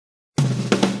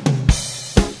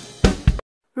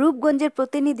রূপগঞ্জের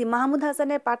প্রতিনিধি মাহমুদ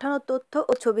হাসানের পাঠানো তথ্য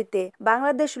ও ছবিতে।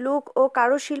 বাংলাদেশ লোক ও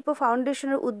কারুশিল্প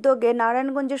ফাউন্ডেশনের উদ্যোগে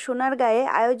নারায়ণগঞ্জের সোনারগাঁয়ে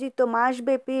আয়োজিত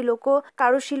মাসব্যাপী লোক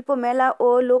কারুশিল্প মেলা ও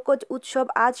লোকজ উৎসব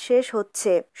আজ শেষ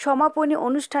হচ্ছে। সমাপনী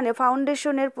অনুষ্ঠানে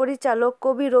ফাউন্ডেশনের পরিচালক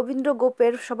কবি রবীন্দ্র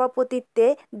গোপের সভাপতিত্বে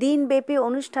দিনব্যাপী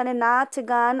অনুষ্ঠানে নাচ,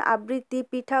 গান, আবৃত্তি,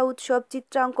 পিঠা উৎসব,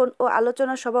 চিত্রাঙ্কন ও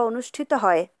আলোচনা সভা অনুষ্ঠিত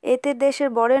হয়। এতে দেশের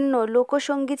বরেণ্য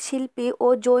লোকসঙ্গীত শিল্পী ও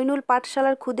জৈনুল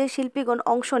পাঠশালার ক্ষুদে শিল্পীগণ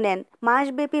অংশ নেন।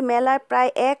 মাসব্যাপী মেলায়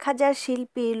প্রায় 1000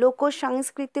 শিল্পী লোক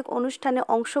সাংস্কৃতিক অনুষ্ঠানে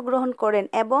অংশগ্রহণ করেন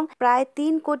এবং প্রায়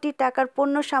 3 কোটি টাকার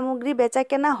পণ্য সামগ্রী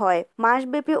বেচাকেনা হয়।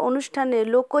 মাসব্যাপী অনুষ্ঠানে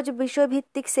লোকজ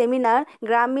বিষয়ভিত্তিক সেমিনার,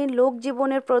 গ্রামীণ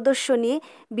লোকজীবনের প্রদর্শনী,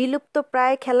 বিলুপ্ত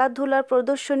প্রায় খেলাধুলার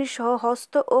প্রদর্শনী সহ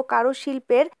হস্ত ও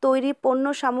কারুশিল্পের তৈরি পণ্য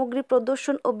সামগ্রী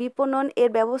প্রদর্শন ও বিপণন এর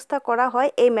ব্যবস্থা করা হয়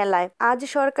এই মেলায়। আজ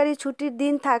সরকারি ছুটির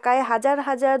দিন থাকায় হাজার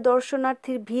হাজার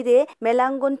দর্শনার্থীর ভিড়ে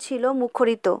মেলাঙ্গন ছিল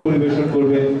মুখরিত।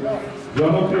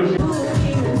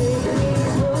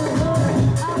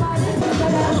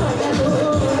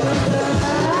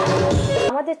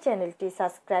 আমাদের চ্যানেলটি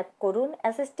সাবস্ক্রাইব করুন,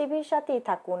 এসএস টিভির সাথেই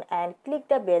থাকুন and click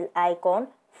the bell icon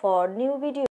for new video.